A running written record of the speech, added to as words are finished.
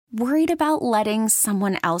Worried about letting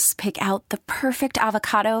someone else pick out the perfect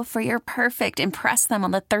avocado for your perfect impress them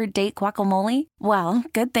on the third date guacamole? Well,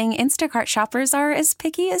 good thing Instacart shoppers are as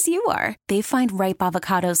picky as you are. They find ripe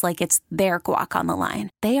avocados like it's their guac on the line.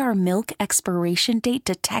 They are milk expiration date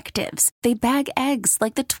detectives. They bag eggs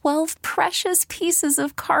like the 12 precious pieces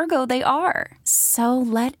of cargo they are. So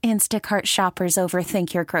let Instacart shoppers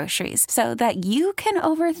overthink your groceries so that you can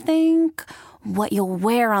overthink what you'll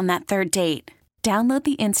wear on that third date. Download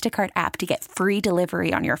the Instacart app to get free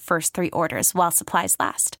delivery on your first 3 orders while supplies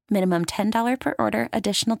last. Minimum $10 per order.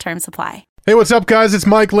 Additional terms apply. Hey, what's up, guys? It's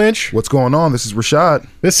Mike Lynch. What's going on? This is Rashad.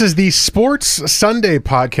 This is the Sports Sunday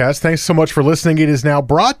podcast. Thanks so much for listening. It is now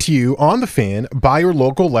brought to you on The Fan by your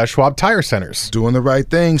local Les Schwab Tire Centers. Doing the right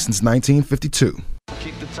thing since 1952.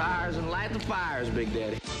 Kick the tires and light the fires, Big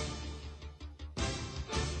Daddy.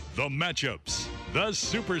 The matchups, the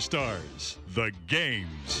superstars, the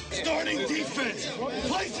games. Starting defense,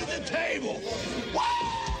 place at the table.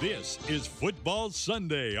 Wow! This is Football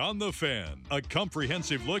Sunday on The Fan, a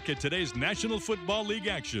comprehensive look at today's National Football League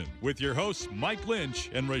action with your hosts Mike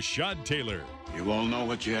Lynch and Rashad Taylor. You all know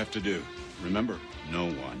what you have to do. Remember, no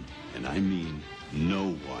one, and I mean no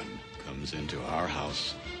one, comes into our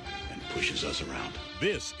house and pushes us around.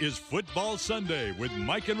 This is Football Sunday with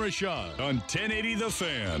Mike and Rashad on 1080 The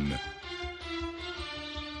Fan.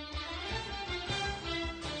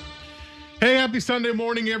 Hey, happy Sunday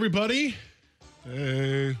morning, everybody.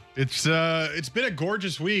 Hey. It's been a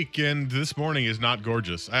gorgeous week, and this morning is not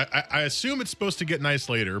gorgeous. I assume it's supposed to get nice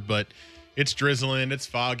later, but it's drizzling, it's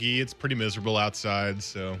foggy, it's pretty miserable outside,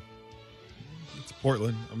 so. It's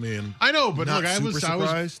Portland. I know, but not look, I was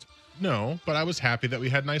surprised. No, but I was happy that we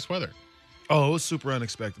had nice weather. Oh, it was super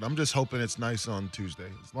unexpected. I'm just hoping it's nice on Tuesday.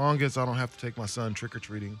 As long as I don't have to take my son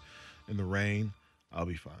trick-or-treating in the rain, I'll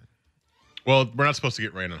be fine. Well, we're not supposed to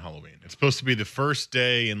get rain on Halloween. It's supposed to be the first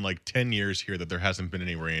day in like 10 years here that there hasn't been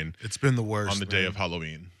any rain. It's been the worst on the day of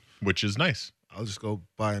Halloween, which is nice. I'll just go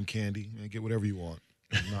buy him candy and get whatever you want.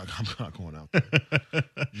 I'm not going out there.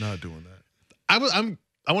 Not doing that.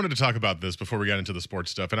 I wanted to talk about this before we got into the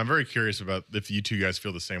sports stuff, and I'm very curious about if you two guys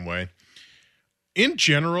feel the same way. In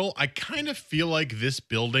general, I kind of feel like this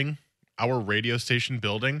building, our radio station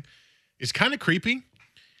building, is kind of creepy.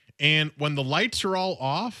 And when the lights are all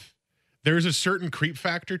off, there's a certain creep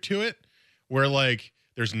factor to it where, like,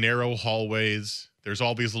 there's narrow hallways. There's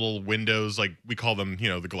all these little windows, like we call them,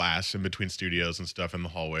 the glass in between studios and stuff in the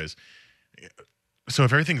hallways. So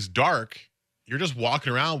if everything's dark, you're just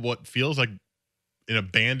walking around what feels like an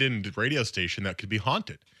abandoned radio station that could be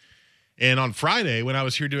haunted. And on Friday, when I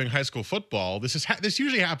was here doing high school football, this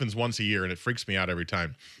usually happens once a year, and it freaks me out every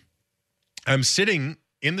time. I'm sitting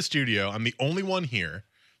in the studio. I'm the only one here,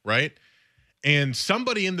 right? And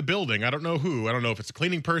somebody in the building, I don't know who, I don't know if it's a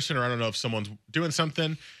cleaning person or I don't know if someone's doing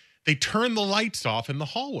something, they turn the lights off in the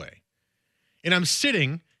hallway. And I'm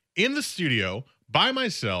sitting in the studio by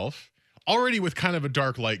myself, already with kind of a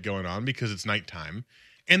dark light going on because it's nighttime.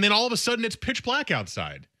 And then all of a sudden it's pitch black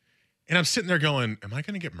outside. And I'm sitting there going, am I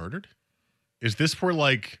going to get murdered? Is this where,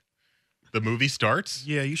 like, the movie starts?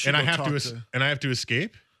 Yeah, you should. And I have to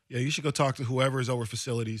escape? Yeah, you should go talk to whoever is over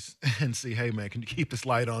facilities and see, hey, man, can you keep this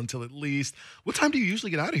light on until at least – what time do you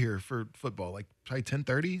usually get out of here for football? Like probably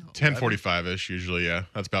 10:30? 10:45-ish usually, yeah.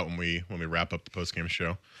 That's about when we wrap up the postgame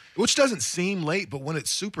show. Which doesn't seem late, but when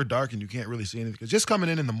it's super dark and you can't really see anything. Because just coming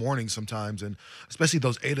in the morning sometimes, and especially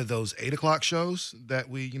those 8 o'clock shows that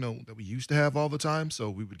we used to have all the time.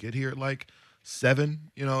 So we would get here at like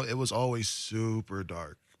 7. It was always super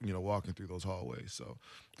dark. Walking through those hallways. So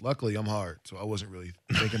luckily I'm hard. So I wasn't really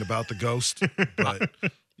thinking about the ghost, but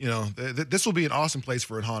this will be an awesome place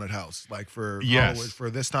for a haunted house. Like for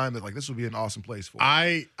this time, that like this would be an awesome place for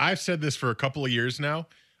it. I've said this for a couple of years now.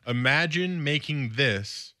 Imagine making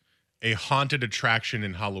this a haunted attraction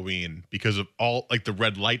in Halloween because of all like the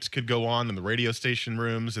red lights could go on in the radio station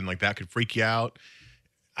rooms and like that could freak you out.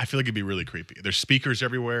 I feel like it'd be really creepy. There's speakers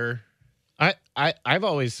everywhere. I've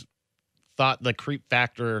always thought the creep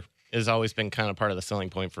factor has always been kind of part of the selling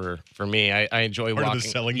point for me. I enjoy part walking. Of the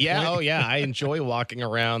selling yeah, point? Oh yeah. I enjoy walking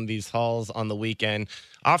around these halls on the weekend.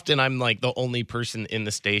 Often I'm like the only person in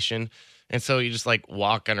the station. And so you're just like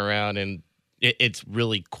walking around and it's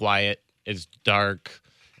really quiet. It's dark.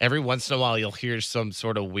 Every once in a while you'll hear some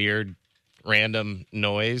sort of weird random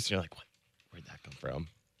noise. You're like, what? Where'd that come from?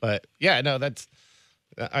 But yeah, no,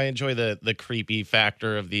 I enjoy the creepy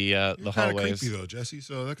factor of the hallways. Kind of creepy though, Jesse.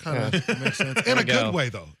 So that kind of makes sense in a good way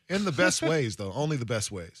though. In the best ways though, only the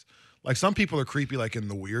best ways. Like some people are creepy like in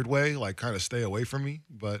the weird way, like kind of stay away from me.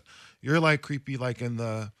 But you're like creepy like in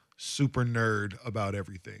the super nerd about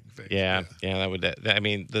everything thing. Yeah, that would. I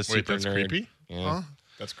mean, the super that's nerd. Creepy? Yeah. Huh?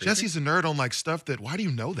 That's crazy. Jesse's a nerd on like stuff that. Why do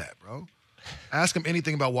you know that, bro? Ask him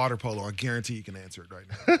anything about water polo. I guarantee you can answer it right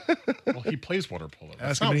now. Well, he plays water polo. That's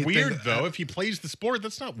Ask him not anything- weird, though. If he plays the sport,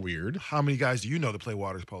 that's not weird. How many guys do you know that play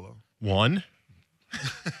water polo? One.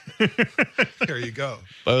 There you go.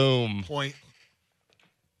 Boom. Point.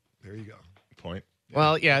 There you go. Point.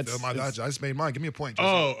 Well, yeah. I just made mine. Give me a point. Jesse.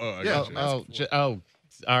 I got you.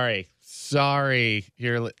 Sorry. Sorry.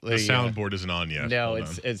 Here, The soundboard isn't on yet. No, Hold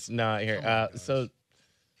on. it's not here. So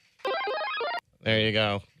there you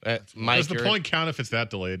go. Mike, Does the point count if it's that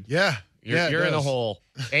delayed? Yeah. you're it in a does. hole.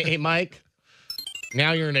 Hey, Mike.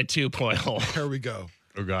 Now you're in a 2-point hole. There we go.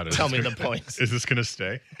 Oh, God. Tell me the points. Is this going to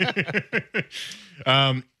stay?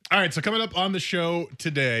 All right. So coming up on the show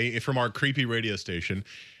today from our creepy radio station,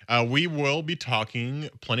 we will be talking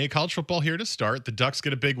plenty of college football here to start. The Ducks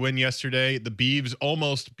get a big win yesterday. The Beavs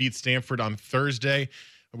almost beat Stanford on Thursday.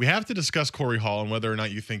 We have to discuss Corey Hall and whether or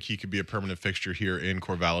not you think he could be a permanent fixture here in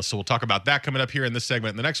Corvallis. So we'll talk about that coming up here in this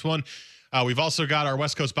segment. In the next one, we've also got our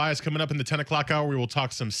West Coast Bias coming up in the 10 o'clock hour. We will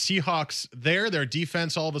talk some Seahawks there. Their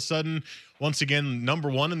defense all of a sudden, once again, number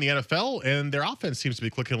one in the NFL, and their offense seems to be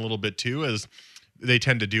clicking a little bit too, as they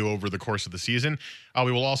tend to do over the course of the season.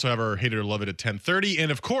 We will also have our Hate It or Love It at 10:30. And,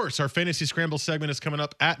 of course, our Fantasy Scramble segment is coming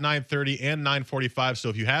up at 9:30 and 9:45. So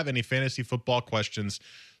if you have any fantasy football questions,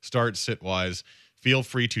 start, sit-wise, feel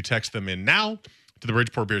free to text them in now to the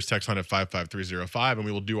Bridgeport Bears text line at 55305, and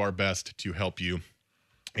we will do our best to help you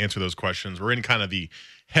answer those questions. We're in kind of the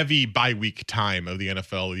heavy bye-week time of the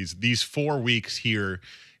NFL. These 4 weeks here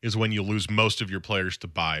is when you lose most of your players to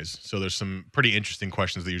buys. So there's some pretty interesting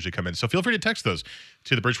questions that usually come in. So feel free to text those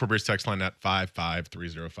to the Bridgeport Bears text line at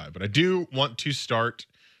 55305. But I do want to start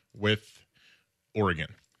with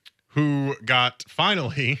Oregon, who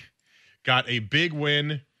finally got a big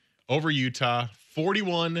win over Utah,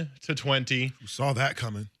 41-20. Who saw that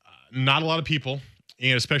coming? Not a lot of people,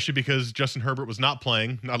 and especially because Justin Herbert was not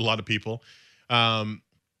playing. Not a lot of people. And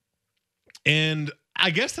I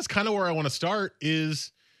guess that's kind of where I want to start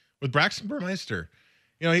is with Braxton Burmeister.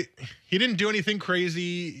 You know, he didn't do anything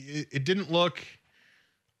crazy. It didn't look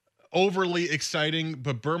overly exciting,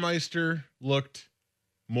 but Burmeister looked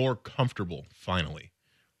more comfortable finally.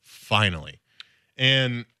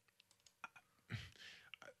 And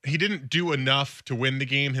he didn't do enough to win the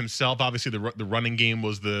game himself. Obviously, the running game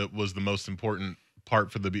was the most important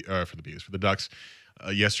part for the Ducks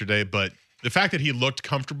yesterday. But the fact that he looked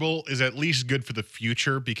comfortable is at least good for the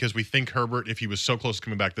future, because we think Herbert, if he was so close to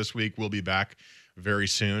coming back this week, will be back very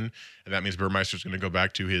soon, and that means Burmeister's going to go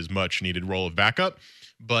back to his much-needed role of backup.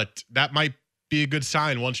 But that might be a good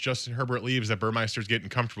sign once Justin Herbert leaves that Burmeister's getting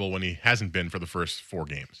comfortable when he hasn't been for the first 4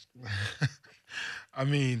 games. I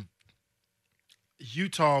mean,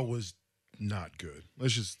 Utah was not good.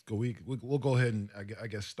 Let's just go. We'll go ahead and I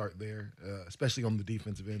guess start there, especially on the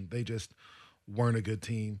defensive end. They just weren't a good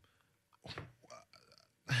team.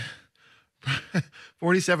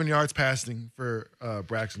 47 yards passing for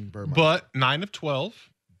Braxton Burmeister, But 9 of 12.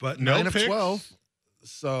 but no 9 of picks. 12.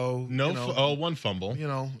 So One fumble.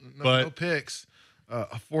 No picks.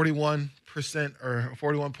 A 41% or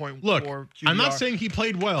 41.4. Look, QBR. I'm not saying he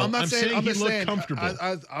played well. I'm saying he looked comfortable.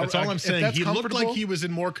 That's all I'm saying. He looked like he was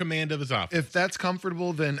in more command of his offense. If that's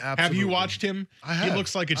comfortable, then absolutely. Have you watched him? I have. He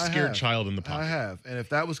looks like a scared child in the pocket. I have. And if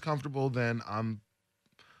that was comfortable, then I'm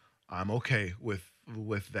okay with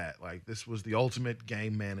that. Like, this was the ultimate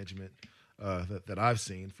game management that I've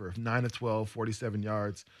seen. For 9 of 12, 47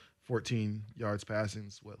 yards, 14 yards passing,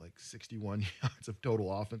 like 61 yards of total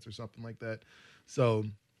offense or something like that. So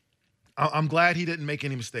I'm glad he didn't make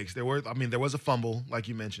any mistakes. There was a fumble, like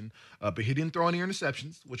you mentioned, but he didn't throw any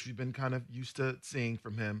interceptions, which we've been kind of used to seeing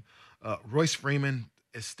from him. Royce Freeman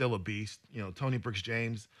is still a beast. Tony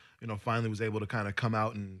Brooks-James, finally was able to kind of come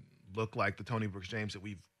out and look like the Tony Brooks-James that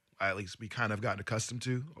we kind of gotten accustomed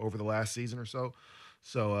to over the last season or so.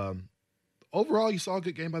 So overall, you saw a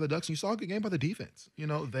good game by the Ducks, and you saw a good game by the defense.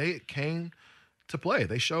 They came to play.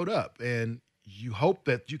 They showed up, and you hope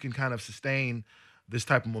that you can kind of sustain this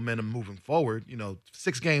type of momentum moving forward.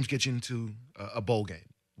 6 games get you into a bowl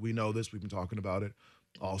game. We know this. We've been talking about it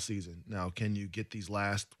all season. Now, can you get these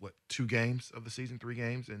last, 2 games of the season, 3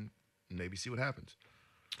 games, and maybe see what happens?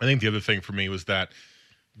 I think the other thing for me was that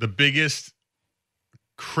the biggest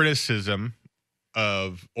criticism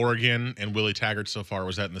of Oregon and Willie Taggart so far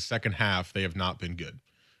was that in the second half, they have not been good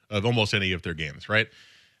of almost any of their games, right?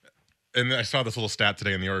 And I saw this little stat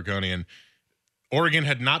today in the Oregonian. Oregon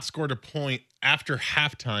had not scored a point after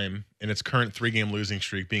halftime in its current 3-game losing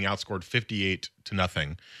streak, being outscored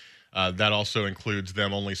 58-0. That also includes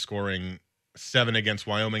them only scoring 7 against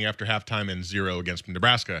Wyoming after halftime and 0 against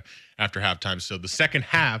Nebraska after halftime. So the second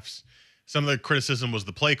halves Some of the criticism was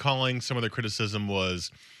the play calling. Some of the criticism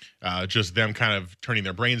was just them kind of turning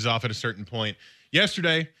their brains off at a certain point.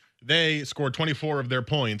 Yesterday, they scored 24 of their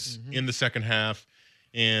points in the second half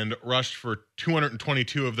and rushed for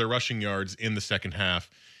 222 of their rushing yards in the second half.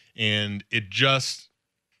 And it just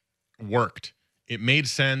worked. It made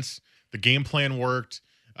sense. The game plan worked.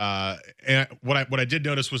 And what I did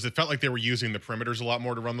notice was it felt like they were using the perimeters a lot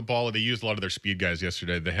more to run the ball. They used a lot of their speed guys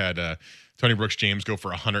yesterday. They had Tony Brooks-James go for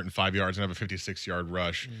 105 yards and have a 56-yard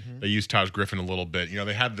rush. They used Taj Griffin a little bit.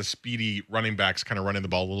 They had the speedy running backs kind of running the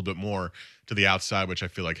ball a little bit more to the outside, which I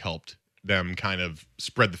feel like helped them kind of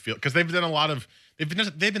spread the field because they've done a lot of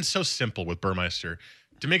they've been so simple with Burmeister.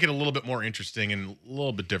 To make it a little bit more interesting and a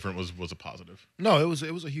little bit different was a positive. No, it was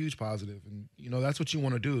a huge positive, and that's what you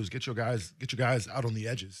want to do is get your guys out on the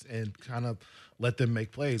edges and kind of let them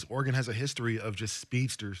make plays. Oregon has a history of just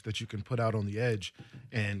speedsters that you can put out on the edge,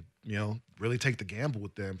 and really take the gamble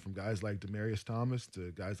with them, from guys like Demaryius Thomas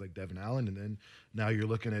to guys like Devin Allen, and then now you're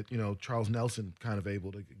looking at Charles Nelson kind of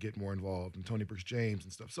able to get more involved, and Tony Brooks-James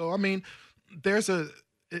and stuff. So I mean,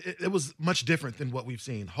 it was much different than what we've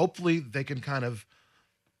seen. Hopefully, they can kind of.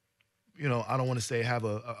 I don't want to say have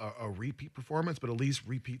a repeat performance, but at least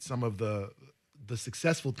repeat some of the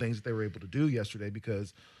successful things that they were able to do yesterday,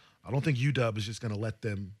 because I don't think UW is just going to let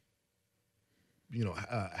them,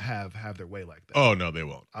 have their way like that. Oh no, they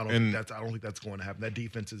won't. I don't think that's going to happen. That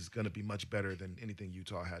defense is going to be much better than anything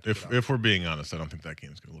Utah had. If we're being honest, I don't think that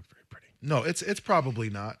game is going to look very pretty. No, it's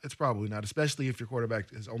probably not. It's probably not, especially if your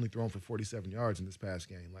quarterback has only thrown for 47 yards in this past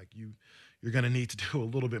game. Like you're going to need to do a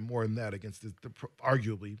little bit more than that against the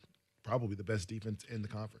arguably. Probably the best defense in the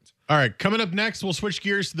conference. All right, coming up next, we'll switch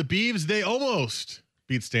gears to the Beavs. They almost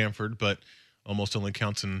beat Stanford, but almost only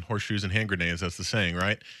counts in horseshoes and hand grenades. That's the saying,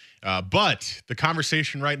 right? But the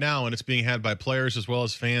conversation right now, and it's being had by players as well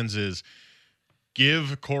as fans, is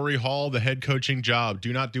give Corey Hall the head coaching job.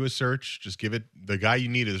 Do not do a search. Just give it. The guy you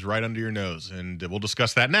need is right under your nose. And we'll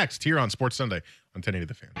discuss that next here on Sports Sunday on 1080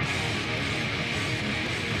 The Fan.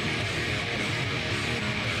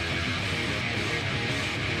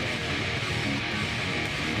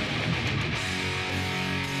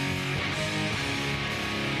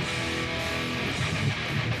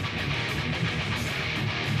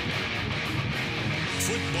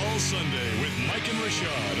 Football Sunday with Mike and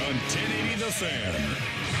Rashad on 1080 The Fan.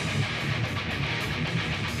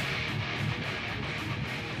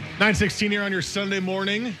 9:16 here on your Sunday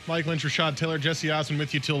morning. Mike Lynch, Rashad Taylor, Jesse Osmond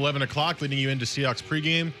with you till 11 o'clock, leading you into Seahawks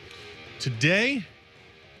pregame. Today,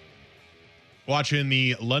 watching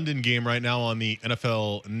the London game right now on the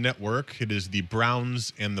NFL Network. It is the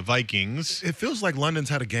Browns and the Vikings. It feels like London's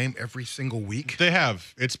had a game every single week. They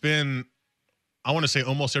have. It's been, I want to say,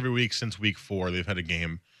 almost every week since week 4, they've had a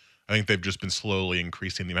game. I think they've just been slowly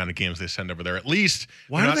increasing the amount of games they send over there. At least,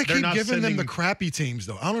 why do they keep giving them the crappy teams,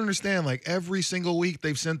 though? I don't understand. Like, every single week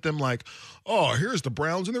they've sent them like, oh, here's the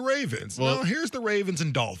Browns and the Ravens. Well, no, here's the Ravens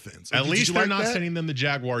and Dolphins. At least they're not sending them the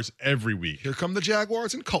Jaguars every week. Here come the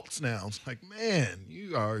Jaguars and Colts now. It's like, man,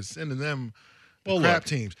 you are sending them crap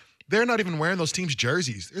teams. They're not even wearing those teams'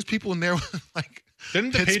 jerseys. There's people in there with, like,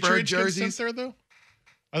 didn't the Pittsburgh Patriots jerseys get sent there, though?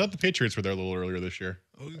 I thought the Patriots were there a little earlier this year.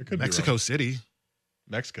 Mexico City.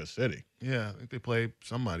 Mexico City. Yeah, I think they play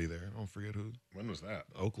somebody there. I don't forget who. When was that?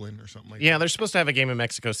 Oakland or something like that. Yeah, they're supposed to have a game in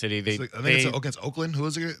Mexico City. I think it's against Oakland. Who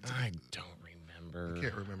is it? I don't remember. I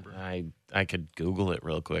can't remember. I could Google it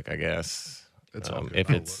real quick, I guess. It's all good. If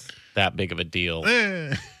it's that big of a deal.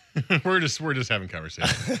 We're just having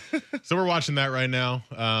conversation. So we're watching that right now.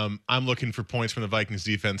 I'm looking for points from the Vikings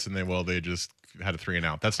defense, and they just had a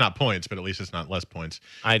 3-and-out. That's not points, but at least it's not less points.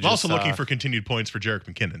 I'm also looking for continued points for Jerick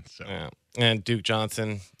McKinnon. So. Yeah. And Duke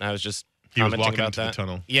Johnson, I was just he was commenting walking about into that. the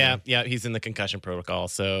tunnel. Yeah, he's in the concussion protocol,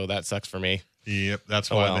 so that sucks for me. Yep, that's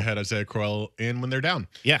why they had Isaiah Crowell in when they're down.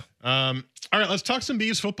 Yeah. All right, let's talk some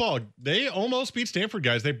Bees football. They almost beat Stanford,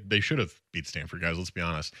 guys. They should have beat Stanford, guys. Let's be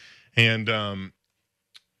honest. And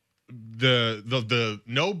the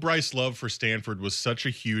no Bryce Love for Stanford was such a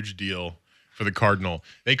huge deal for the Cardinal.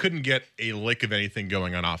 They couldn't get a lick of anything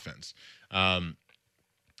going on offense.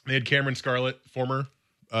 They had Cameron Scarlett, former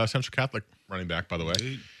Central Catholic running back, by the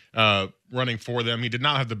way, running for them. He did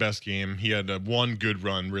not have the best game. He had one good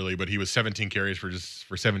run, really, but he was 17 carries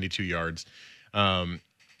for 72 yards. The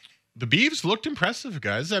Beavs looked impressive,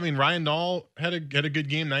 guys. I mean, Ryan Nall had a good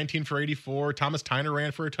game, 19 for 84. Thomas Tyner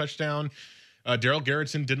ran for a touchdown. Darryl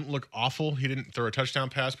Garrettson didn't look awful. He didn't throw a touchdown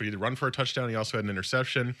pass, but he did run for a touchdown. He also had an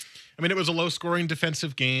interception. I mean, it was a low-scoring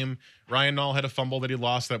defensive game. Ryan Nall had a fumble that he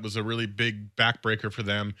lost. That was a really big backbreaker for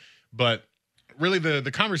them. But really,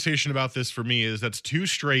 the conversation about this for me is that's 2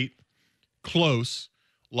 straight close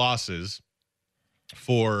losses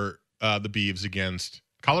for the Beavs against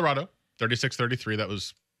Colorado, 36-33. That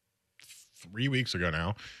was 3 weeks ago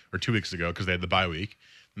now, or 2 weeks ago, because they had the bye week.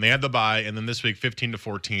 And they had the bye, and then this week,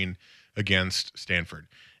 15-14 against Stanford.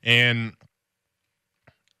 And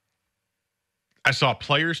I saw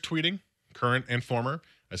players tweeting, current and former.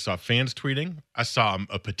 I saw fans tweeting. I saw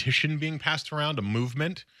a petition being passed around, a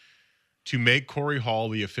movement to make Corey Hall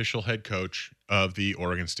the official head coach of the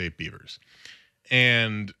Oregon State Beavers.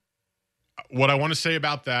 And what I want to say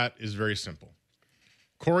about that is very simple.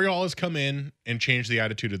 Corey Hall has come in and changed the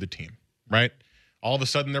attitude of the team, right? All of a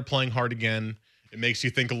sudden, they're playing hard again. It makes you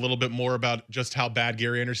think a little bit more about just how bad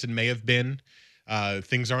Gary Anderson may have been.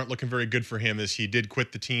 Things aren't looking very good for him as he did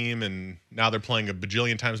quit the team, and now they're playing a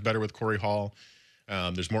bajillion times better with Corey Hall.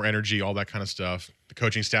 There's more energy, all that kind of stuff. The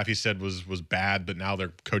coaching staff, he said, was bad, but now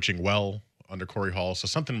they're coaching well under Corey Hall. So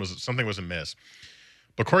something was amiss.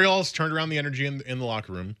 But Corey Hall has turned around the energy in the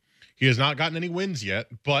locker room. He has not gotten any wins yet,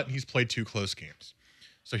 but he's played 2 close games.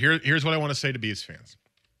 So here's what I want to say to Beavs fans.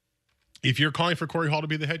 If you're calling for Corey Hall to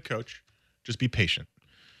be the head coach, just be patient.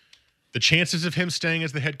 The chances of him staying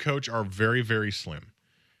as the head coach are very, very slim.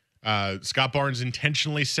 Scott Barnes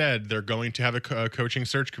intentionally said they're going to have a coaching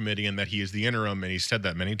search committee and that he is the interim, and he said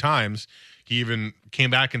that many times. He even came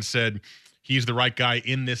back and said he's the right guy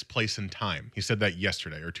in this place and time. He said that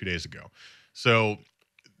yesterday or 2 days ago. So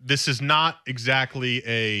this is not exactly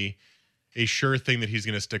a sure thing that he's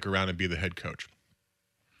going to stick around and be the head coach.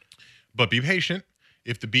 But be patient.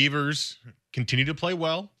 If the Beavers continue to play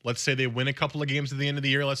well, let's say they win a couple of games at the end of the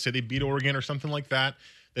year, let's say they beat Oregon or something like that,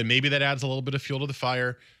 then maybe that adds a little bit of fuel to the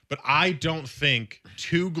fire. But I don't think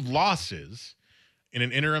 2 losses in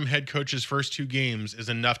an interim head coach's first 2 games is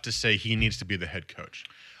enough to say he needs to be the head coach.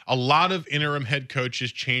 A lot of interim head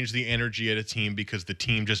coaches change the energy at a team because the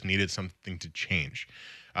team just needed something to change.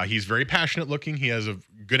 He's very passionate looking. He has a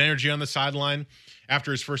good energy on the sideline.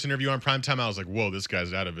 After his first interview on primetime, I was like, whoa, this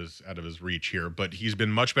guy's out of his reach here. But he's been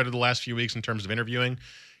much better the last few weeks in terms of interviewing.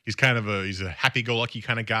 He's a happy-go-lucky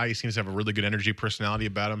kind of guy. He seems to have a really good energy personality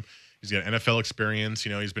about him. He's got NFL experience.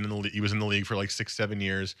 You know, he was in the league for like 6-7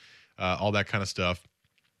 years, all that kind of stuff.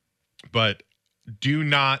 But do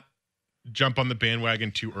not jump on the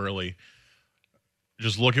bandwagon too early.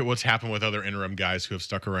 Just look at what's happened with other interim guys who have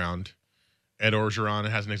stuck around. Ed Orgeron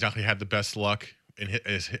hasn't exactly had the best luck in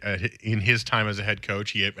his time as a head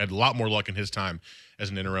coach. He had a lot more luck in his time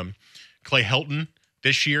as an interim. Clay Helton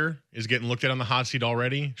this year is getting looked at on the hot seat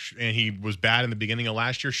already, and he was bad in the beginning of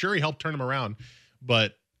last year. Sure, he helped turn him around,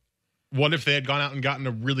 but what if they had gone out and gotten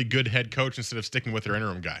a really good head coach instead of sticking with their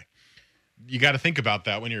interim guy? You got to think about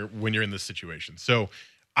that when you're in this situation. So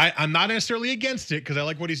I'm not necessarily against it because I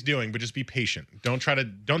like what he's doing, but just be patient. Don't try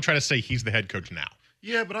to say he's the head coach now.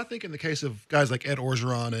 Yeah, but I think in the case of guys like Ed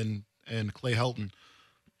Orgeron and Clay Helton,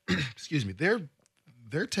 excuse me,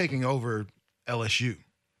 they're taking over LSU.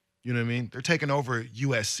 You know what I mean? They're taking over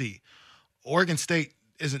USC. Oregon State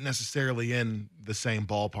isn't necessarily in the same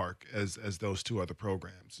ballpark as those 2 other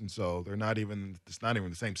programs, and so it's not even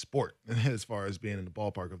the same sport as far as being in the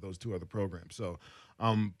ballpark of those 2 other programs. So,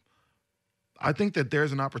 I think that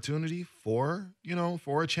there's an opportunity for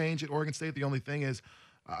a change at Oregon State. The only thing is,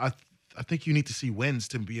 I think you need to see wins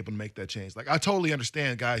to be able to make that change. Like, I totally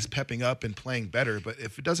understand guys pepping up and playing better, but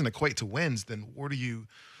if it doesn't equate to wins, then what are you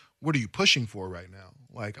pushing for right now?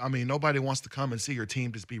 Like, I mean, nobody wants to come and see your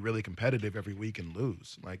team just be really competitive every week and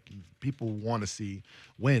lose. Like, people want to see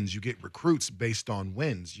wins. You get recruits based on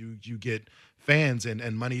wins. You get fans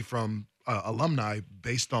and money from alumni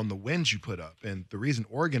based on the wins you put up. And the reason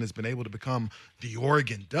Oregon has been able to become the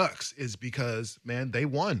Oregon Ducks is because, man, they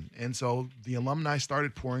won. And so the alumni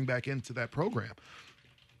started pouring back into that program.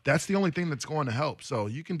 That's the only thing that's going to help. So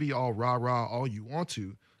you can be all rah-rah all you want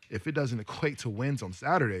to. If it doesn't equate to wins on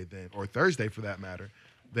Saturday then, or Thursday for that matter,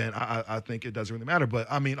 then I think it doesn't really matter. But,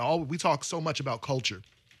 I mean, we talk so much about culture.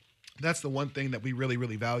 That's the one thing that we really,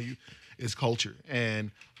 really value is culture.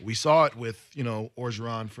 And we saw it with,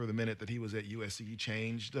 Orgeron for the minute that he was at USC. He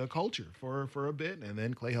changed the culture for a bit, and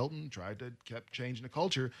then Clay Helton kept changing the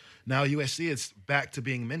culture. Now USC is back to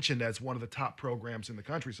being mentioned as one of the top programs in the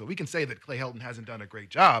country. So we can say that Clay Helton hasn't done a great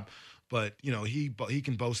job, but he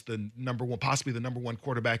can boast possibly the number one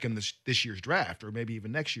quarterback in this year's draft, or maybe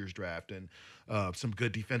even next year's draft, and some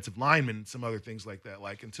good defensive linemen, and some other things like that.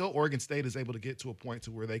 Like, until Oregon State is able to get to a point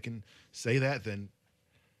to where they can say that, then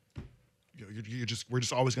we're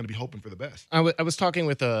just always going to be hoping for the best. I was talking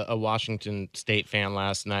with a Washington State fan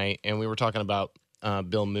last night, and we were talking about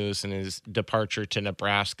Bill Moose and his departure to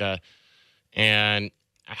Nebraska, and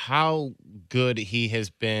how good he has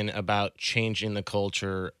been about changing the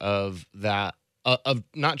culture of that, of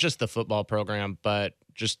not just the football program, but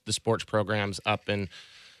just the sports programs up in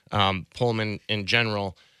Pullman in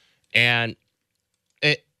general. And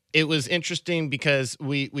it was interesting because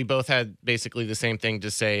we both had basically the same thing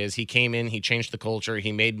to say. As he came in, he changed the culture.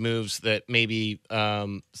 He made moves that maybe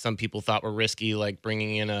some people thought were risky, like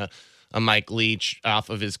bringing in a Mike Leach off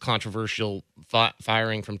of his controversial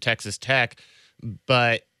firing from Texas Tech.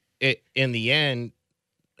 But in the end,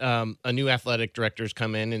 a new athletic director's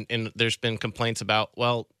come in, and there's been complaints about,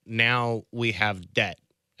 well, now we have debt.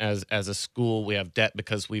 As a school, we have debt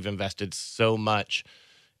because we've invested so much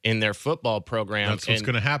in their football program. That's what's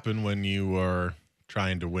going to happen when you are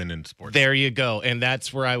trying to win in sports. There you go. And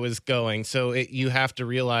that's where I was going. So you have to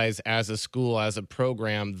realize as a school, as a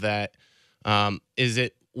program, that is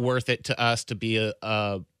it worth it to us to be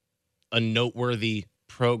a noteworthy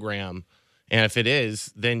program? And if it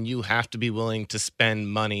is, then you have to be willing to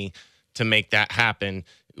spend money to make that happen,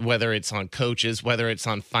 whether it's on coaches, whether it's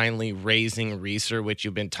on finally raising Reeser, which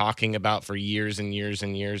you've been talking about for years and years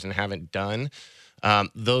and years and haven't done.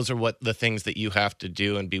 Those are what the things that you have to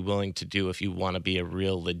do and be willing to do if you want to be a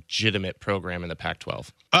real legitimate program in the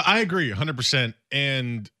Pac-12. I agree 100%.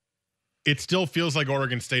 And it still feels like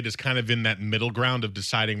Oregon State is kind of in that middle ground of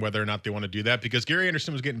deciding whether or not they want to do that, because Gary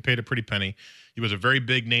Anderson was getting paid a pretty penny. He was a very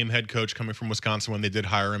big name head coach coming from Wisconsin when they did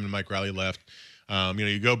hire him and Mike Riley left.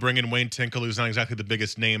 You go bring in Wayne Tinkle, who's not exactly the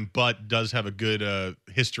biggest name, but does have a good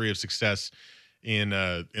history of success in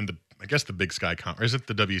the Big Sky Conference. Is it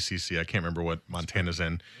the WCC? I can't remember what Montana's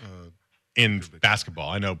in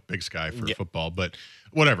basketball. I know Big Sky for football, but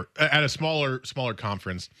whatever. At a smaller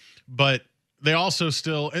conference. But they also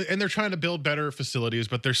still, and they're trying to build better facilities,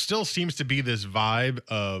 but there still seems to be this vibe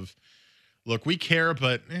of, look, we care,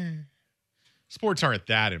 but sports aren't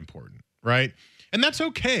that important, right? And that's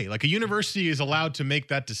okay. Like, a university is allowed to make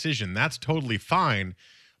that decision. That's totally fine.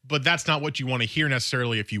 But that's not what you want to hear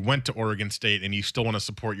necessarily if you went to Oregon State and you still want to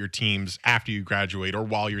support your teams after you graduate or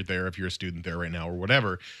while you're there, if you're a student there right now or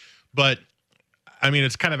whatever. But, I mean,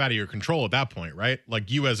 it's kind of out of your control at that point, right?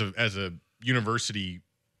 Like, you as a university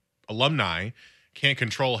alumni can't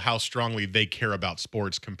control how strongly they care about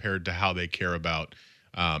sports compared to how they care about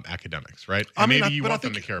academics, right? And maybe you want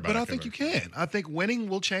them to care about academics. But I think you can. I think winning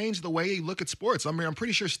will change the way you look at sports. I mean, I'm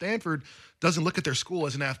pretty sure Stanford doesn't look at their school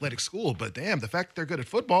as an athletic school, but damn, the fact that they're good at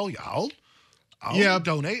football, I'll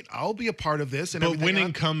donate. I'll be a part of this. And but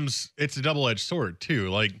winning it's a double-edged sword too.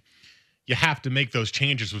 Like, you have to make those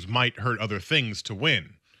changes, which might hurt other things to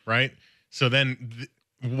win, right? So then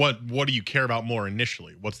what do you care about more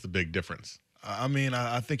initially? What's the big difference? I mean,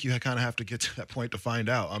 I think you kind of have to get to that point to find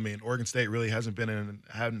out. I mean, Oregon State really hadn't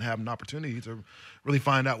had an opportunity to really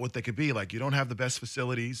find out what they could be. Like, you don't have the best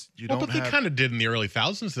facilities. But they kind of did in the early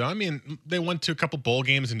thousands, though. I mean, they went to a couple bowl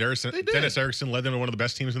games, and Dennis Erickson led them to one of the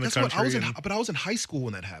best teams in the country. But I was in high school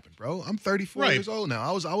when that happened, bro. I'm 34 years old now.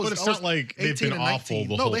 I was. But it's not like they've been awful the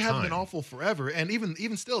whole time. No, they haven't been awful forever. And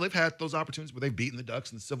even still, they've had those opportunities where they've beaten the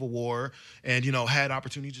Ducks in the Civil War, and had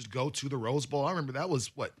opportunities to just go to the Rose Bowl. I remember that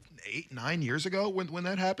was 8-9 years ago when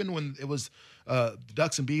that happened, when it was the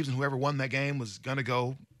Ducks and Beavs, and whoever won that game was gonna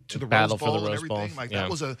go to the Rose Bowl and everything. Like, that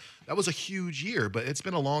was a huge year. But it's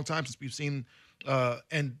been a long time since we've seen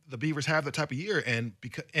and the Beavers have that type of year. And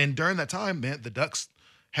during that time, man, the Ducks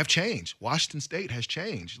have changed. Washington State has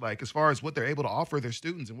changed, like, as far as what they're able to offer their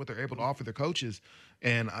students and what they're able to offer their coaches.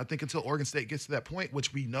 And I think until Oregon State gets to that point,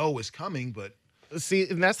 which we know is coming, but see,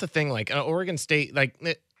 and that's the thing. Like, Oregon State, like,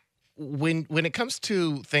 when it comes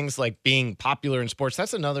to things like being popular in sports,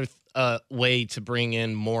 that's another way to bring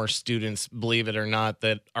in more students, believe it or not,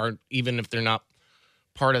 that are, even if they're not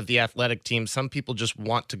part of the athletic team, some people just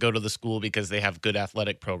want to go to the school because they have good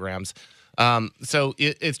athletic programs. So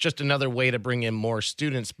it's just another way to bring in more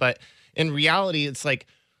students. But in reality, it's like,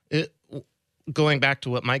 going back to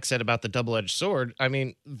what Mike said about the double-edged sword, I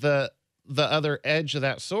mean, the other edge of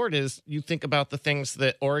that sword is, you think about the things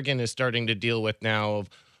that Oregon is starting to deal with now of,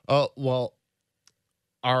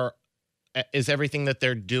 is everything that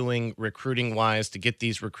they're doing recruiting wise to get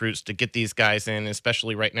these recruits, to get these guys in,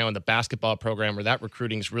 especially right now in the basketball program where that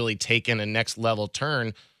recruiting's really taken a next level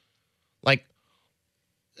turn. Like,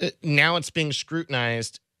 now it's being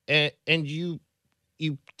scrutinized, and you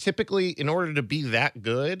typically, in order to be that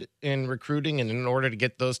good in recruiting and in order to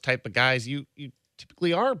get those type of guys, you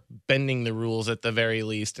typically are bending the rules at the very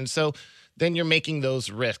least. And so then you're making those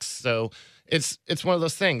risks. So it's one of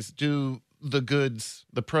those things. Do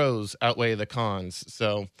the pros outweigh the cons?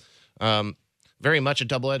 So very much a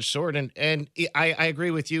double-edged sword. And I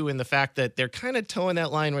agree with you in the fact that they're kind of towing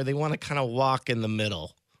that line where they want to kind of walk in the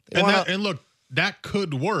middle. And look, that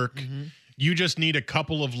could work. Mm-hmm. You just need a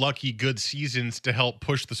couple of lucky good seasons to help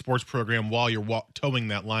push the sports program while you're towing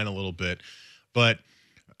that line a little bit. But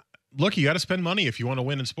look, you got to spend money if you want to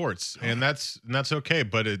win in sports, and that's okay.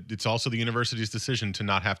 But it's also the university's decision to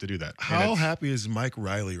not have to do that. How happy is Mike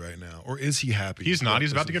Riley right now, or is he happy? He's not.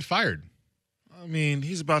 He's about to get fired. I mean,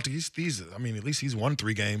 he's about to. He's. I mean, at least he's won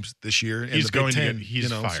 3 games this year. He's in the Big Ten,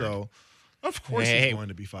 he's fired. So of course he's going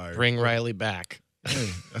to be fired. Bring Riley back. Hey,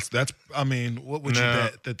 that's. I mean, what would you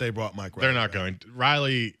bet that they brought Mike Riley? They're not going.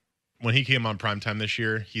 Riley, when he came on primetime this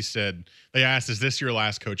year, he said they asked, "Is this your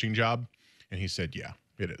last coaching job?" And he said, "Yeah,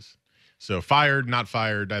 it is." So fired, not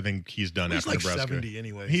fired. I think he's done after like Nebraska. 70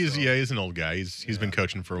 anyway. He's an old guy. He's been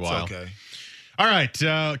coaching for a while. Okay. All right,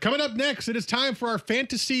 coming up next, it is time for our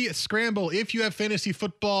Fantasy Scramble. If you have fantasy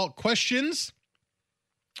football questions,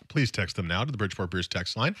 please text them now to the Bridgeport Beers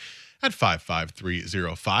text line at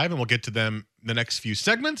 55305, and we'll get to them in the next few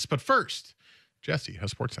segments. But first, Jesse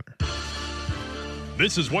has SportsCenter.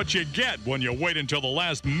 This is what you get when you wait until the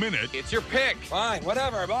last minute. It's your pick. Fine,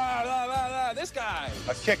 whatever. Blah, blah, blah, blah. This guy.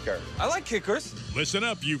 A kicker. I like kickers. Listen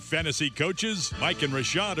up, you fantasy coaches. Mike and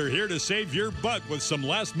Rashad are here to save your butt with some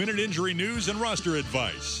last-minute injury news and roster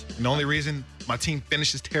advice. And the only reason my team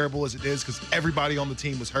finished as terrible as it is because everybody on the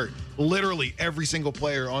team was hurt. Literally every single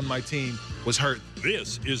player on my team was hurt.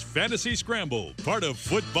 This is Fantasy Scramble, part of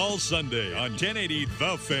Football Sunday on 1080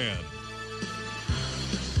 The Fan.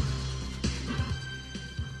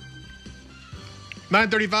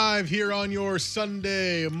 9:35 here on your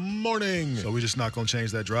Sunday morning. So we're just not going to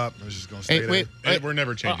change that drop. We're just going to stay there. We're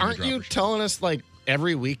never changing Aren't the you droppers. telling us like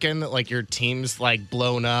every weekend that like your team's like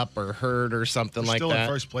blown up or hurt or something We're like still that? in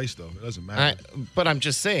first place though. It doesn't matter. But I'm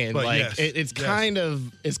just saying, But like yes, it's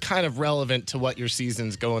yes. kind of relevant to what your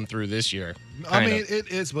season's going through this year. I Kind mean, of. it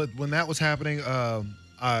is. But when that was happening,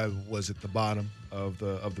 I was at the bottom of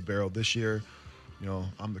the barrel this year. You know,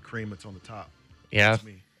 I'm the cream that's on the top. Yeah. That's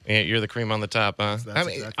me. Yeah, you're the cream on the top, huh? That's I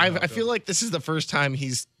mean, exactly how I it feel goes. like this is the first time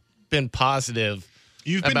he's been positive.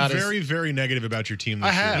 You've been about his- very, very negative about your team this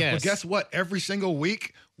I have. year. Yes. But guess what? Every single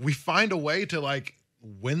week, we find a way to like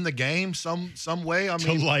win the game some way. I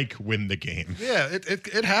mean, Win the game. yeah,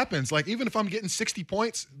 it happens. Like even if I'm getting 60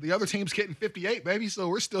 points, the other team's getting 58, baby. So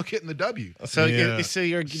we're still getting the W. So Yeah.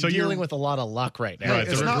 you're dealing with a lot of luck right now. Right,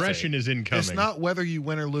 it's the not- regression is incoming. It's not whether you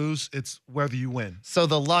win or lose; it's whether you win. So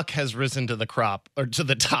the luck has risen to the crop or to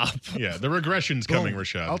the top. Yeah, the regression's coming, Boom.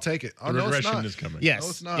 Rashad. I'll take it. The No, it's regression not. is coming. Yes. No,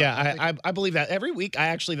 it's not. Yeah, I'll take I believe that. Every week,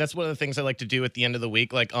 that's one of the things I like to do at the end of the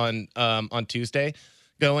week, like on Tuesday.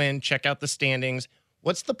 Go in, check out the standings.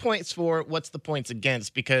 What's the points for? What's the points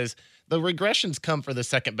against? Because the regressions come for the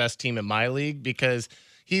second best team in my league because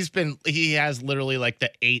he has literally like the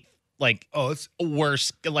 8th it's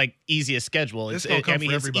worst easiest schedule. It's gonna come for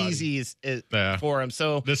it's everybody. easy as Yeah. for him.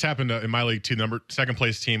 So This happened in my league too. Second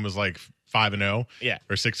place team was like 5-0, Yeah.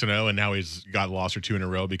 or 6-0, and now he's got a loss or 2 in a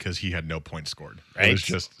row because he had no points scored. It Right. was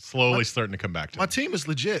just slowly starting to come back to my him. team is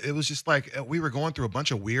legit. It was just like we were going through a bunch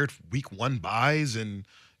of weird week 1 buys and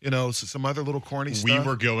some other little corny stuff. We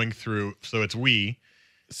were going through, so it's we.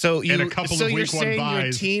 So And a couple so of you're week one saying your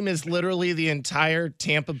buys. team is literally the entire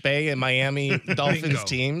Tampa Bay and Miami Dolphins Bingo.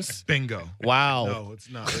 teams? Bingo. Wow. No, it's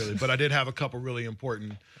not really. But I did have a couple really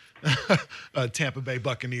important Tampa Bay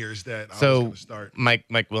Buccaneers that I was So going to start. Mike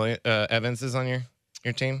Evans is on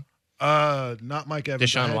your team? Not Mike Evans.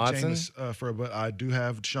 Deshaun I had Watson? Jameis, but I do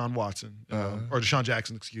have Deshaun Watson or Deshaun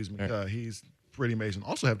Jackson. Excuse me. He's pretty amazing.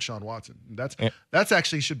 Also have Deshaun Watson. That's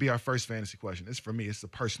actually should be our first fantasy question. It's for me. It's a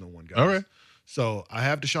personal one, guys. All right. So I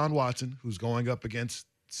have Deshaun Watson, who's going up against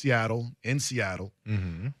Seattle in Seattle,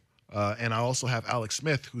 Mm-hmm. and I also have Alex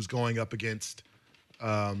Smith, who's going up against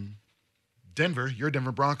Denver. Your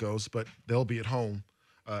Denver Broncos, but they'll be at home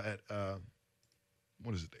at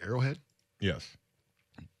what is it? The Arrowhead. Yes.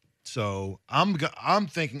 So I'm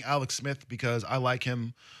thinking Alex Smith because I like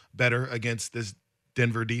him better against this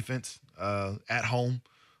Denver defense at home.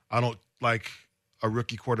 I don't like a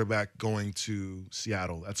rookie quarterback going to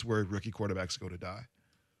Seattle. That's where rookie quarterbacks go to die.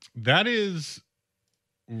 That is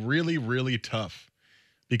really, really tough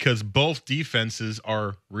because both defenses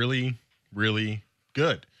are really, really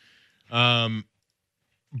good.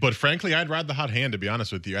 But frankly, I'd ride the hot hand, to be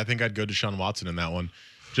honest with you. I think I'd go Deshaun Watson in that one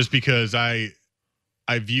just because I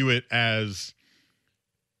view it as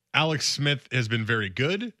Alex Smith has been very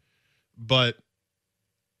good, but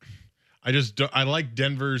I like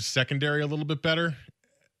Denver's secondary a little bit better.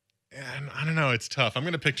 And I don't know. It's tough. I'm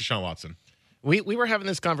going to pick Deshaun Watson. We were having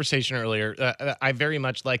this conversation earlier. I very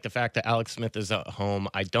much like the fact that Alex Smith is at home.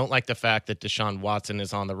 I don't like the fact that Deshaun Watson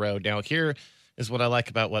is on the road. Now, here is what I like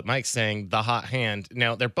about what Mike's saying, the hot hand.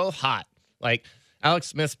 Now, they're both hot. Like, Alex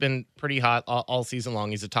Smith's been pretty hot all season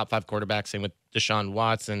long. He's a top 5 quarterback, same with Deshaun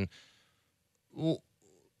Watson.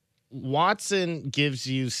 Watson gives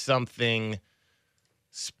you something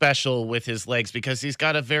special with his legs because he's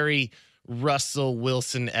got a very Russell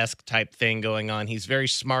Wilson-esque type thing going on. He's very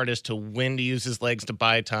smart as to when to use his legs to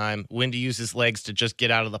buy time, when to use his legs to just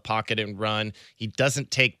get out of the pocket and run. He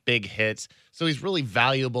doesn't take big hits, so he's really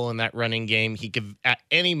valuable in that running game. He could at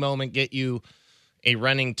any moment get you a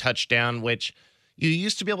running touchdown, which you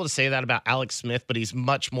used to be able to say that about Alex Smith, but he's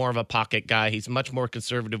much more of a pocket guy. He's much more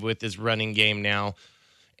conservative with his running game now.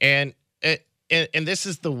 And this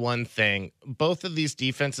is the one thing. Both of these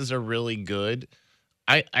defenses are really good.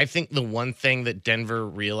 I think the one thing that Denver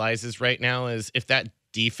realizes right now is if that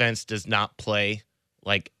defense does not play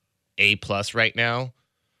like A+ right now,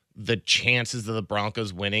 the chances of the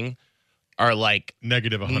Broncos winning are like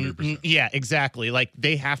negative 100%. Yeah, exactly. Like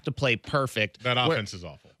they have to play perfect. That offense is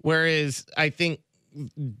awful. Whereas I think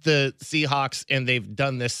the Seahawks, and they've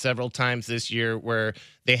done this several times this year, where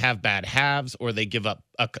they have bad halves or they give up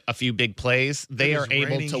a few big plays, they are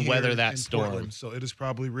able to weather that storm. Portland, so it is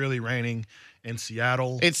probably really raining in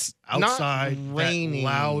Seattle. It's outside, not raining. that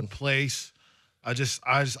loud place. I just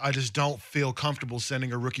don't feel comfortable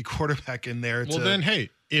sending a rookie quarterback in there. Well, then, hey,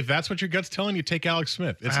 if that's what your gut's telling you, take Alex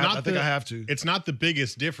Smith. I think I have to. It's not the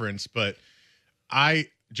biggest difference, but I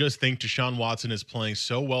just think Deshaun Watson is playing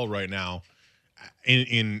so well right now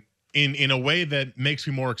in a way that makes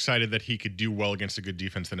me more excited that he could do well against a good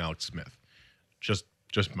defense than Alex Smith. Just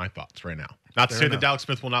my thoughts right now. Not to say that Alex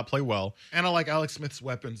Smith will not play well. And I like Alex Smith's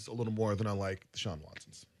weapons a little more than I like Deshaun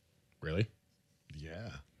Watson's. Really? Yeah.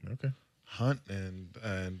 Okay. Hunt and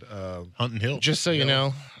Hunt and Hill. Just so you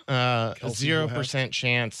know, 0%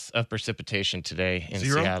 chance of precipitation today in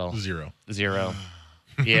Seattle. Zero.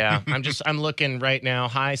 Yeah, I'm looking right now.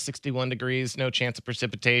 High 61 degrees, no chance of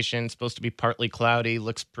precipitation. Supposed to be partly cloudy.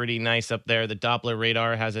 Looks pretty nice up there. The Doppler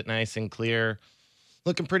radar has it nice and clear.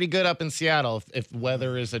 Looking pretty good up in Seattle if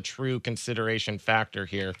weather is a true consideration factor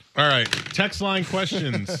here. All right, text line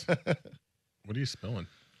questions. What are you spilling?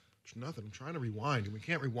 Nothing. I'm trying to rewind. We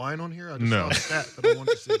can't rewind on here. I just saw a stat that I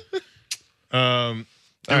wanted to see.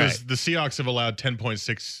 The Seahawks have allowed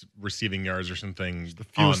 10.6 receiving yards or something. It's the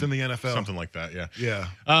fewest in the NFL. Something like that, yeah. Yeah.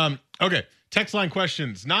 Okay. Text line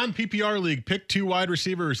questions. Non-PPR league, pick 2 wide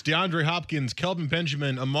receivers, DeAndre Hopkins, Kelvin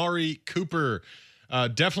Benjamin, Amari Cooper.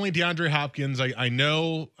 Definitely DeAndre Hopkins. I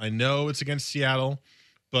know it's against Seattle,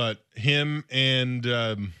 but him and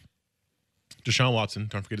Deshaun Watson,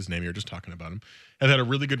 don't forget his name, you're just talking about him, have had a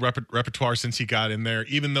really good repertoire since he got in there.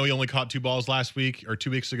 Even though he only caught 2 balls last week or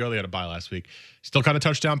 2 weeks ago, they had a bye last week. Still caught a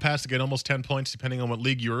touchdown pass to get almost 10 points, depending on what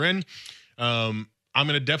league you were in. I'm going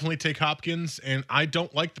to definitely take Hopkins, and I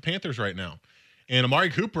don't like the Panthers right now. And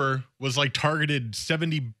Amari Cooper was like targeted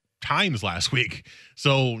 70 times last week.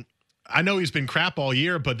 So I know he's been crap all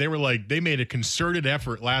year, but they made a concerted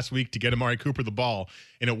effort last week to get Amari Cooper the ball,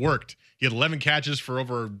 and it worked. He had 11 catches for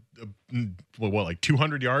over,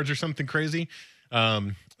 200 yards or something crazy.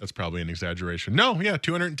 That's probably an exaggeration. No, yeah,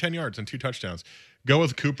 210 yards and 2 touchdowns. Go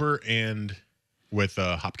with Cooper and with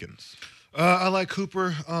Hopkins. I like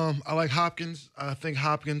Cooper. I like Hopkins. I think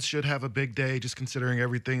Hopkins should have a big day, just considering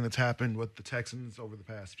everything that's happened with the Texans over the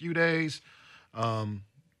past few days. I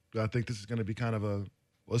think this is going to be kind of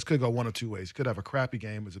this could go one of two ways. It could have a crappy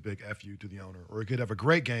game as a big FU to the owner, or it could have a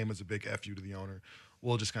great game as a big FU to the owner.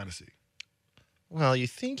 We'll just kind of see. Well, you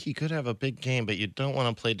think he could have a big game, but you don't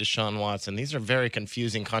want to play Deshaun Watson. These are very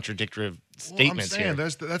confusing, contradictory statements here.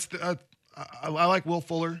 I like Will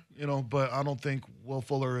Fuller, but I don't think Will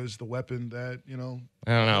Fuller is the weapon that, I don't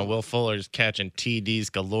know. Will Fuller's catching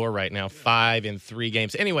TDs galore right now, 5 in 3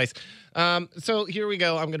 games. Anyways, so here we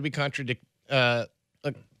go. I'm going to be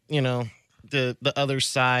the other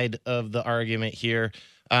side of the argument here.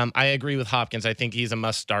 I agree with Hopkins. I think he's a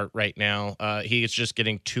must start right now. He is just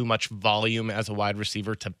getting too much volume as a wide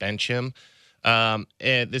receiver to bench him. And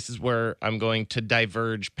this is where I'm going to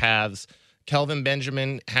diverge paths. Kelvin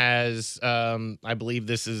Benjamin has, I believe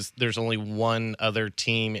there's only one other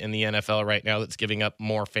team in the NFL right now that's giving up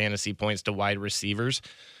more fantasy points to wide receivers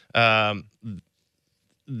than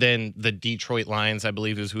the Detroit Lions, I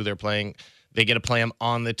believe is who they're playing. They get to play him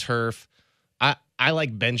on the turf. I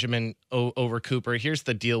like Benjamin over Cooper. Here's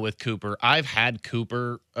the deal with Cooper. I've had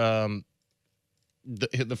Cooper the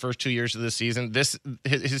first 2 years of the season. His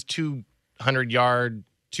 200-yard,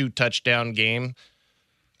 2-touchdown game.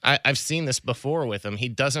 I've seen this before with him. He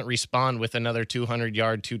doesn't respond with another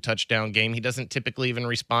 200-yard, 2-touchdown game. He doesn't typically even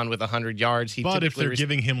respond with 100 yards. But if they're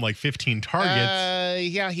giving him like 15 targets.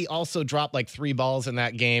 Yeah, he also dropped like 3 balls in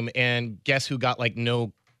that game. And guess who got like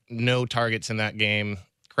no targets in that game?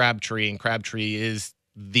 Crabtree, and Crabtree is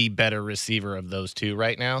the better receiver of those two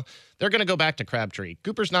right now. They're going to go back to Crabtree.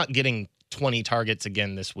 Cooper's not getting 20 targets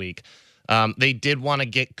again this week. They did want to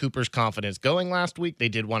get Cooper's confidence going last week. They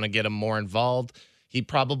did want to get him more involved. He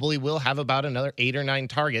probably will have about another 8 or 9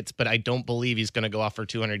 targets, but I don't believe he's going to go off for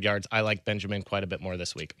 200 yards. I like Benjamin quite a bit more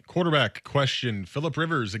this week. Quarterback question: Phillip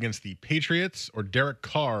Rivers against the Patriots or Derek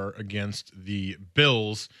Carr against the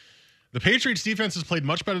Bills? The Patriots defense has played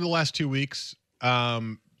much better the last 2 weeks.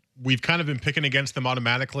 We've kind of been picking against them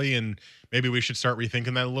automatically, and maybe we should start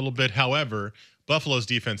rethinking that a little bit. However, Buffalo's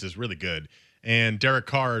defense is really good. And Derek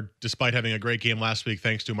Carr, despite having a great game last week,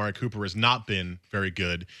 thanks to Amari Cooper, has not been very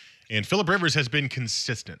good. And Phillip Rivers has been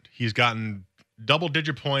consistent. He's gotten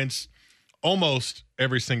double-digit points almost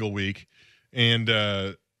every single week. And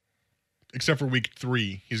except for week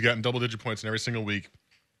 3, he's gotten double-digit points in every single week.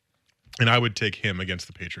 And I would take him against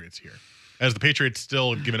the Patriots here, as the Patriots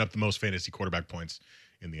still have given up the most fantasy quarterback points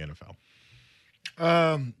in the NFL.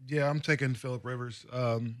 Yeah, I'm taking Phillip Rivers.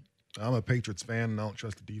 I'm a Patriots fan, and I don't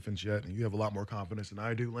trust the defense yet. And you have a lot more confidence than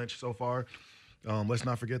I do, Lynch, so far. Let's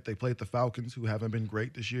not forget they played the Falcons, who haven't been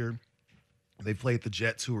great this year. They played the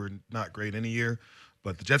Jets, who are not great any year.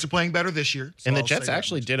 But the Jets are playing better this year. So and the Jets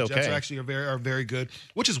actually did okay. The Jets actually are very good,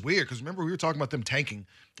 which is weird because remember we were talking about them tanking,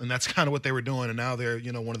 and that's kind of what they were doing. And now they're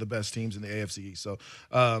one of the best teams in the AFC. So,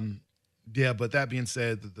 yeah. But that being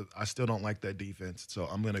said, I still don't like that defense. So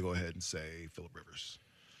I'm going to go ahead and say Phillip Rivers.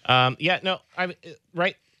 Yeah. No.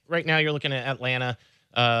 Right now you're looking at Atlanta.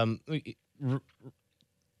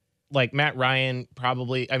 Like Matt Ryan,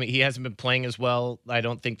 probably. I mean, he hasn't been playing as well. I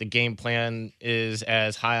don't think the game plan is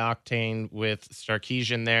as high octane with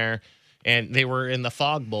Sarkisian there. And they were in the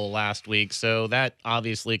Fog Bowl last week, so that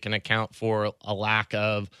obviously can account for a lack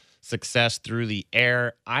of success through the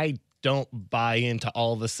air. I don't buy into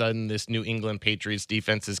all of a sudden this New England Patriots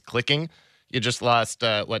defense is clicking. You just lost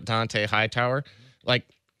Dante Hightower. Like,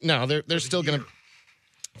 no, they're still going to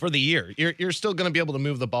for the year. You're still going to be able to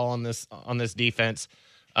move the ball on this defense.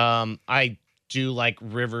 I do like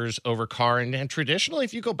Rivers over Carr, and traditionally,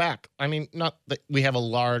 if you go back, I mean, not that we have a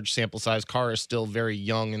large sample size. Carr is still very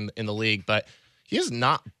young in the league, but he has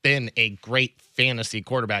not been a great fantasy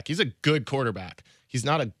quarterback. He's a good quarterback. He's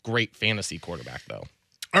not a great fantasy quarterback, though.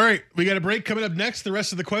 All right, we got a break coming up next. The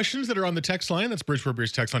rest of the questions that are on the text line, that's Bridgeport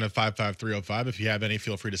Beer's text line at 55305. If you have any,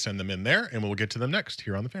 feel free to send them in there, and we'll get to them next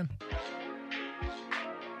here on The Fan.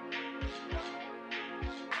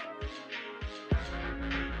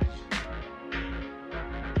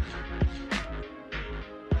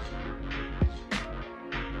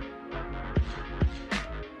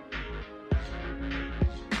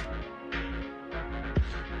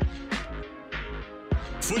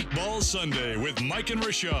 Football Sunday with Mike and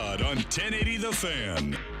Rashad on 1080 The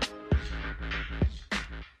Fan.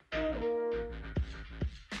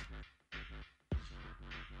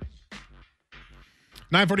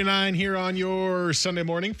 $9:49 here on your Sunday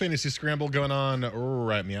morning fantasy scramble going on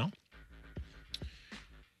right meow.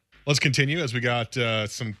 Let's continue as we got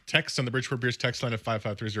some texts on the Bridgeport Beers text line at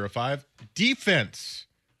 55305. Defense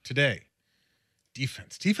today.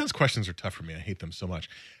 Defense questions are tough for me. I hate them so much.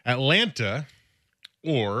 Atlanta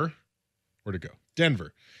or where to go?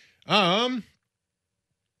 Denver. The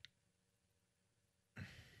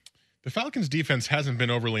Falcons defense hasn't been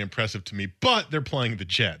overly impressive to me, but they're playing the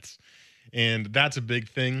Jets. And that's a big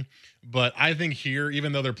thing. But I think here,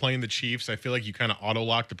 even though they're playing the Chiefs, I feel like you kind of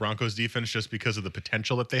auto-lock the Broncos defense just because of the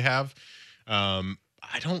potential that they have. I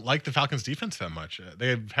don't like the Falcons defense that much.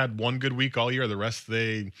 They've had one good week all year. The rest,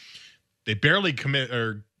 they barely commit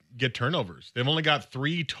or get turnovers. They've only got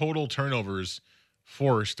 3 total turnovers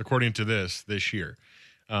forced, according to this year.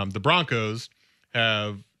 The Broncos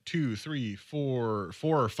have 2, 3, 4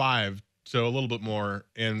 or 5, so a little bit more.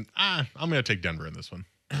 And I'm going to take Denver in this one.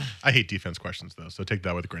 I hate defense questions, though, so take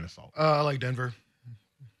that with a grain of salt. I like Denver.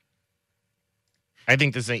 I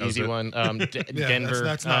think this is an easy one. Yeah, Denver.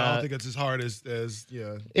 That's not. I don't think it's as hard as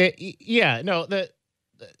yeah. The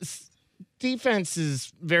defense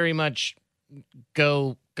is very much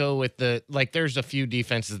go with the, like, there's a few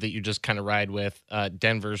defenses that you just kind of ride with.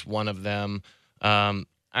 Denver's one of them.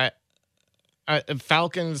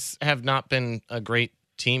 Falcons have not been a great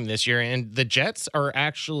team this year, and the Jets are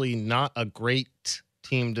actually not a great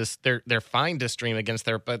team they're fine to stream against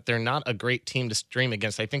but they're not a great team to stream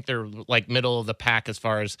against. I think they're like middle of the pack as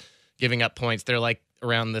far as giving up points. They're like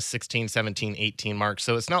around the 16, 17, 18 mark.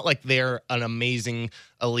 So it's not like they're an amazing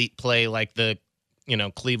elite play like the,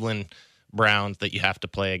 Cleveland Browns that you have to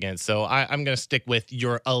play against. So I'm going to stick with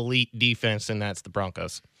your elite defense, and that's the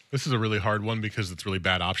Broncos. This is a really hard one because it's really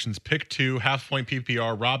bad options. Pick 2, half-point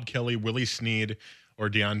PPR, Rob Kelly, Willie Snead, or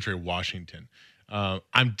DeAndre Washington.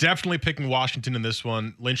 I'm definitely picking Washington in this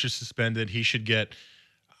one. Lynch is suspended. He should get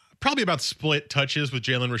probably about split touches with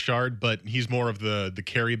Jalen Richard, but he's more of the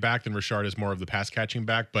carry back than Richard is more of the pass catching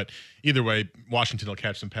back. But either way, Washington will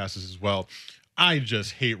catch some passes as well. I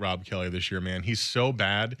just hate Rob Kelly this year, man. He's so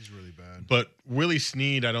bad. He's really bad. But Willie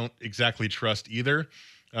Snead, I don't exactly trust either.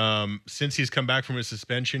 Since he's come back from his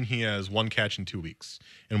suspension, he has 1 catch in 2 weeks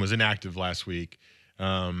and was inactive last week.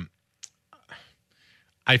 I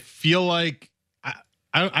feel like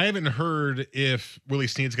I haven't heard if Willie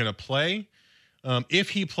Snead's going to play. If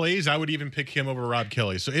he plays, I would even pick him over Rob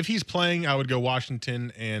Kelly. So if he's playing, I would go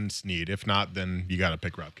Washington and Snead. If not, then you got to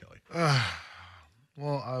pick Rob Kelly.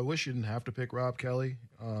 Well, I wish you didn't have to pick Rob Kelly.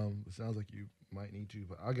 It sounds like you might need to,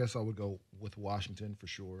 but I guess I would go with Washington for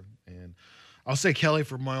sure. And I'll say Kelly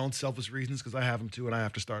for my own selfish reasons because I have him too, and I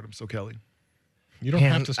have to start him. So Kelly, you don't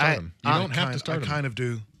have to start him. You don't have to start him. I kind of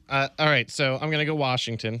do. All right, so I'm going to go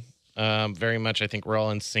Washington. Very much, I think we're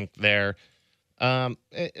all in sync there. To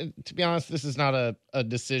be honest, this is not a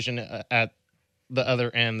decision at the other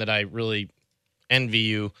end that I really envy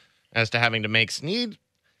you as to having to make. Snead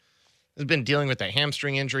has been dealing with a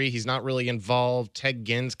hamstring injury. He's not really involved. Ted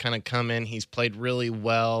Ginn's kind of come in. He's played really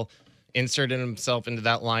well, inserted himself into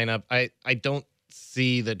that lineup. I don't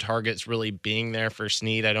see the targets really being there for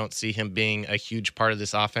Snead. I don't see him being a huge part of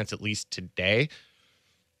this offense, at least today.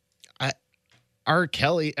 R.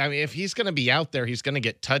 Kelly, I mean, if he's going to be out there, he's going to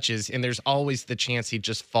get touches, and there's always the chance he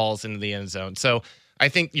just falls into the end zone. So I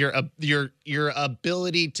think your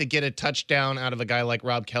ability to get a touchdown out of a guy like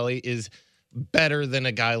Rob Kelly is better than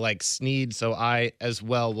a guy like Snead. So I, as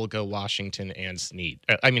well, will go Washington and Snead.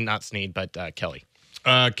 I mean, not Snead, but Kelly.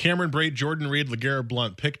 Cameron Brate, Jordan Reed, LeGarrette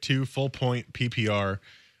Blount, pick 2, full point PPR.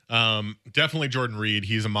 Definitely Jordan Reed.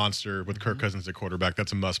 He's a monster with Kirk Cousins at quarterback.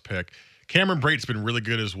 That's a must pick. Cameron Brate's been really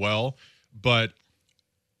good as well. But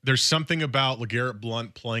there's something about LeGarrette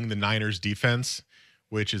Blount playing the Niners defense,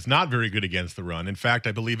 which is not very good against the run. In fact,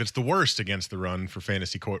 I believe it's the worst against the run for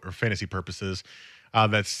fantasy purposes.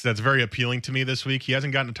 That's very appealing to me this week. He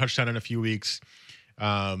hasn't gotten a touchdown in a few weeks,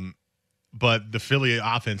 but the Philly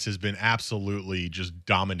offense has been absolutely just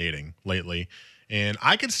dominating lately. And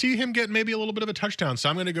I could see him get maybe a little bit of a touchdown. So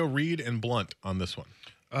I'm going to go Reed and Blount on this one.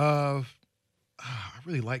 I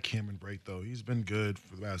really like Cameron Brate though. He's been good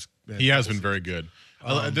for the last. He has been very good.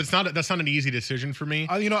 That's not an easy decision for me.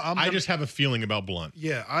 I just have a feeling about Blount.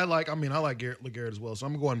 Yeah, I like LeGarrette as well. So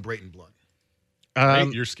I'm going Brate and Blount.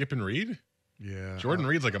 Right? You're skipping Reed? Yeah, Jordan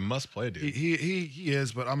Reed's like a must play, dude. He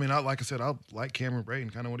is, but I mean, like I said, I like Cameron Brate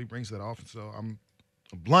and kind of what he brings to that offense. So I'm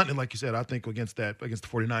Blount, and like you said, I think against the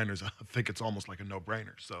 49ers, I think it's almost like a no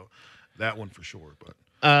brainer. So that one for sure. But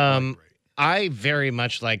I very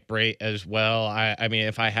much like Brate as well. I mean,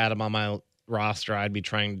 if I had him on my roster, I'd be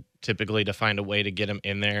trying typically to find a way to get him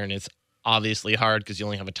in there, and it's obviously hard because you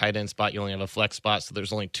only have a tight end spot, you only have a flex spot, so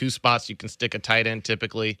there's only 2 spots you can stick a tight end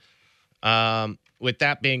typically. With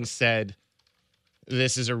that being said,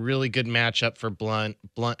 this is a really good matchup for Blount.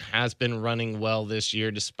 Blount has been running well this year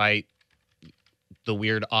despite the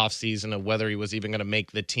weird offseason of whether he was even going to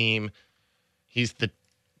make the team. He's the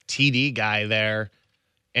TD guy there.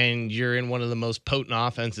 And you're in one of the most potent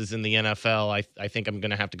offenses in the NFL, I think I'm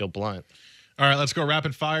going to have to go Blount. All right, let's go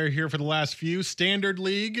rapid fire here for the last few. Standard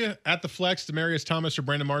League at the flex, Demaryius Thomas or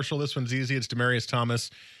Brandon Marshall. This one's easy. It's Demaryius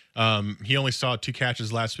Thomas. He only saw 2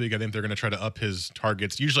 catches last week. I think they're going to try to up his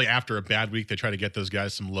targets. Usually after a bad week, they try to get those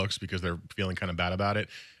guys some looks because they're feeling kind of bad about it.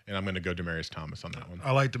 And I'm going to go Demaryius Thomas on that one.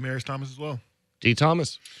 I like Demaryius Thomas as well. D.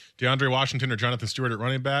 Thomas. DeAndre Washington or Jonathan Stewart at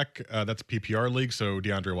running back. That's a PPR league, so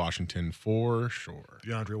DeAndre Washington for sure.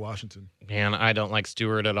 DeAndre Washington. Man, I don't like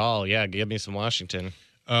Stewart at all. Yeah, give me some Washington.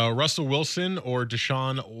 Russell Wilson or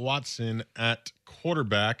Deshaun Watson at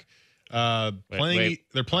quarterback. They're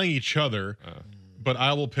playing each other, but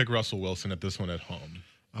I will pick Russell Wilson at this one at home.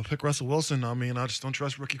 I'll pick Russell Wilson. I mean, I just don't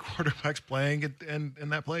trust rookie quarterbacks playing in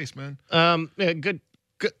that place, man. Yeah, good.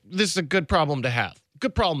 This is a good problem to have.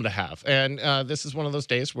 Good problem to have. And this is one of those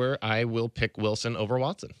days where I will pick Wilson over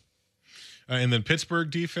Watson. And then Pittsburgh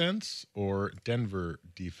defense or Denver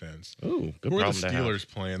defense. Ooh, good Who are problem the to have. Steelers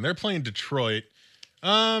playing? They're playing Detroit.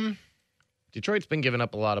 Detroit's been giving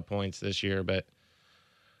up a lot of points this year, but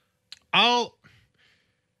I'll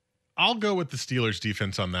go with the Steelers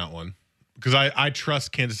defense on that one because I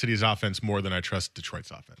trust Kansas City's offense more than I trust Detroit's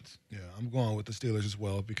offense. Yeah, I'm going with the Steelers as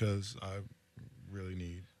well because I really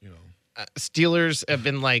need, Steelers have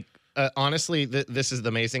been like, honestly, this is the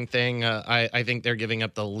amazing thing. I think they're giving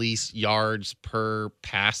up the least yards per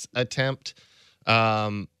pass attempt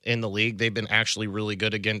in the league. They've been actually really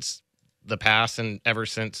good against the pass, and ever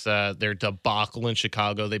since their debacle in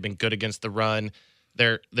Chicago, they've been good against the run.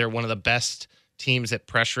 They're one of the best teams at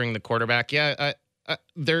pressuring the quarterback. Yeah,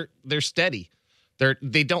 they're steady.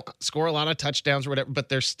 They don't score a lot of touchdowns or whatever, but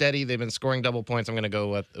they're steady. They've been scoring double points. I'm going to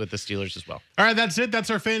go with the Steelers as well. All right, that's it. That's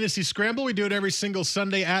our fantasy scramble. We do it every single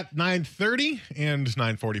Sunday at 9:30 and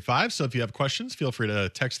 9:45. So if you have questions, feel free to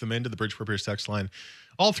text them into the Bridgeport Bears text line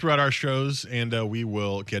all throughout our shows, and we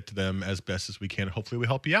will get to them as best as we can. Hopefully we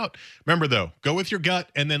help you out. Remember, though, go with your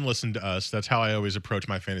gut and then listen to us. That's how I always approach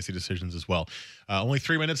my fantasy decisions as well. Only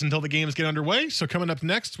 3 minutes until the games get underway. So coming up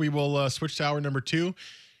next, we will switch to hour number 2.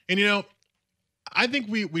 And, I think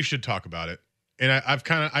we should talk about it. And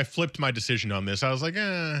I flipped my decision on this. I was like,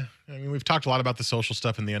 we've talked a lot about the social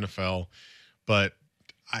stuff in the NFL, but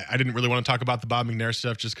I didn't really want to talk about the Bob McNair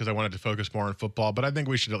stuff just because I wanted to focus more on football. But I think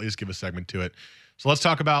we should at least give a segment to it. So let's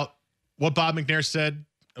talk about what Bob McNair said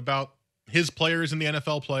about his players and the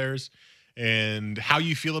NFL players and how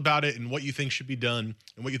you feel about it and what you think should be done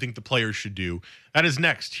and what you think the players should do. That is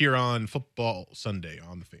next here on Football Sunday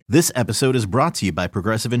on the Fan. This episode is brought to you by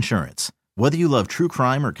Progressive Insurance. Whether you love true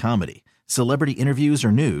crime or comedy, celebrity interviews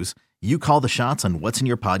or news, you call the shots on what's in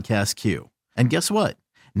your podcast queue. And guess what?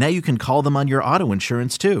 Now you can call them on your auto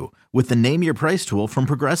insurance too with the Name Your Price tool from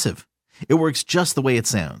Progressive. It works just the way it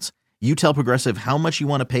sounds. You tell Progressive how much you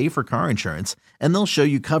want to pay for car insurance, and they'll show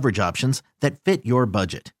you coverage options that fit your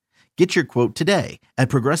budget. Get your quote today at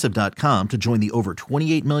Progressive.com to join the over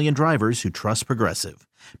 28 million drivers who trust Progressive.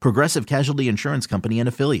 Progressive Casualty Insurance Company and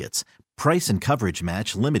Affiliates. Price and coverage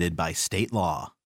match limited by state law.